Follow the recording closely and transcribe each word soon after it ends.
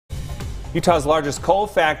Utah's largest coal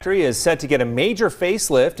factory is set to get a major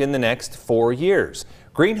facelift in the next 4 years.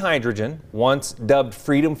 Green hydrogen, once dubbed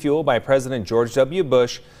freedom fuel by President George W.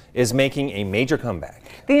 Bush, is making a major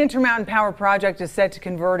comeback. The Intermountain Power Project is set to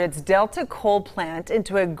convert its Delta coal plant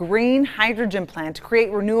into a green hydrogen plant to create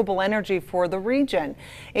renewable energy for the region.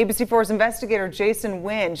 ABC4's investigator Jason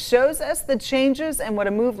Wynn shows us the changes and what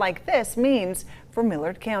a move like this means for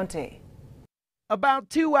Millard County. About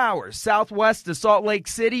 2 hours southwest of Salt Lake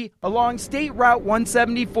City, along State Route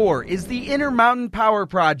 174, is the Intermountain Power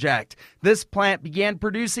Project. This plant began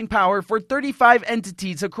producing power for 35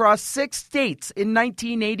 entities across 6 states in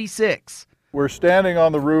 1986. We're standing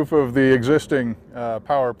on the roof of the existing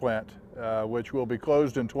power plant, which will be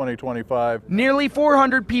closed in 2025. Nearly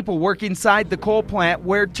 400 people work inside the coal plant,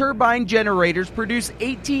 where turbine generators produce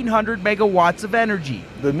 1,800 megawatts of energy.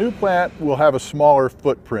 The new plant will have a smaller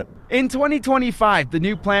footprint. In 2025, the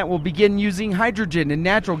new plant will begin using hydrogen and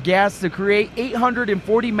natural gas to create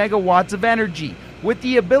 840 megawatts of energy, with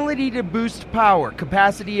the ability to boost power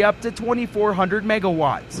capacity up to 2,400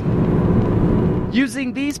 megawatts.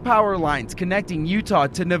 Using these power lines connecting Utah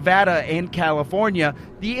to Nevada and California,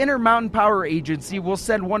 the Intermountain Power Agency will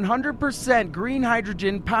send 100% green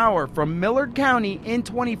hydrogen power from Millard County in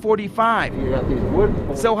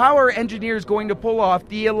 2045. So how are engineers going to pull off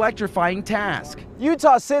the electrifying task?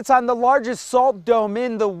 Utah sits on the largest salt dome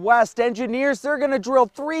in the West. Engineers, they're going to drill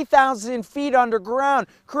 3,000 feet underground,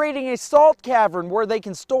 creating a salt cavern where they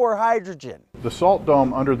can store hydrogen. The salt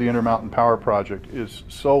dome under the Intermountain Power Project is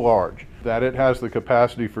so large that it has the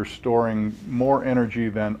capacity for storing more energy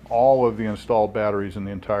than all of the installed batteries in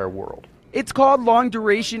the entire world. It's called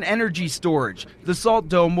long-duration energy storage. The salt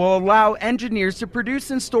dome will allow engineers to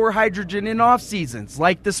produce and store hydrogen in off-seasons,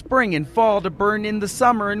 like the spring and fall, to burn in the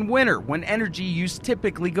summer and winter when energy use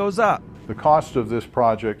typically goes up. The costs of this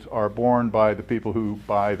project are borne by the people who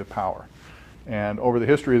buy the power. And over the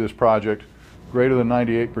history of this project, greater than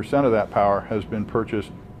 98% of that power has been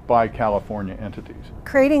purchased by California entities.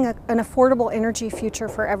 Creating an affordable energy future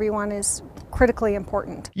for everyone is critically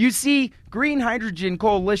important. You see, Green Hydrogen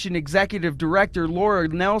Coalition Executive Director Laura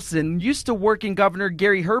Nelson used to work in Governor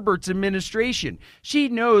Gary Herbert's administration. She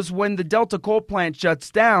knows when the Delta coal plant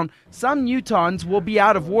shuts down, some Utahns will be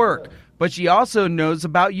out of work. But she also knows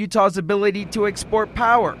about Utah's ability to export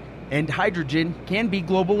power, and hydrogen can be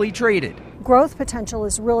globally traded. Growth potential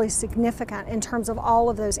is really significant in terms of all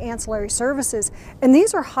of those ancillary services, and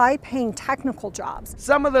these are high-paying technical jobs.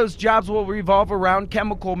 Some of those jobs will revolve around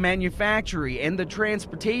chemical manufacturing and the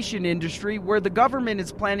transportation industry, where the government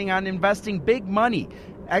is planning on investing big money.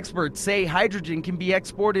 Experts say hydrogen can be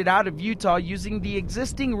exported out of Utah using the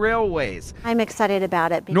existing railways. I'm excited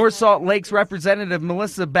about it. North Salt Lake's Representative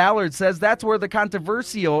Melissa Ballard says that's where the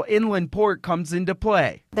controversial inland port comes into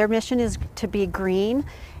play. Their mission is to be green,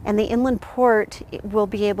 and the inland port will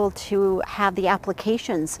be able to have the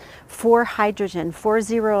applications for hydrogen, for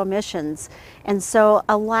zero emissions, and so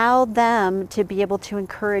allow them to be able to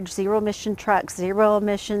encourage zero emission trucks, zero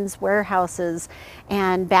emissions warehouses,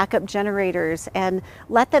 and backup generators, and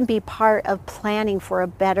let them be part of planning for a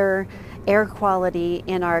better air quality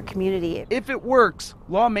in our community. If it works,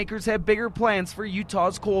 lawmakers have bigger plans for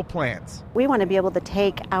Utah's coal plants. We want to be able to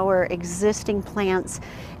take our existing plants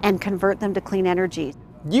and convert them to clean energy.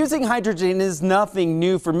 Using hydrogen is nothing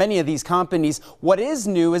new for many of these companies. What is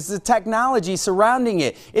new is the technology surrounding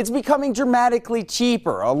it. It's becoming dramatically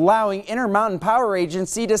cheaper, allowing Intermountain Power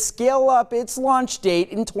Agency to scale up its launch date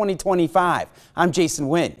in 2025. I'm Jason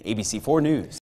Wynn, ABC4 News.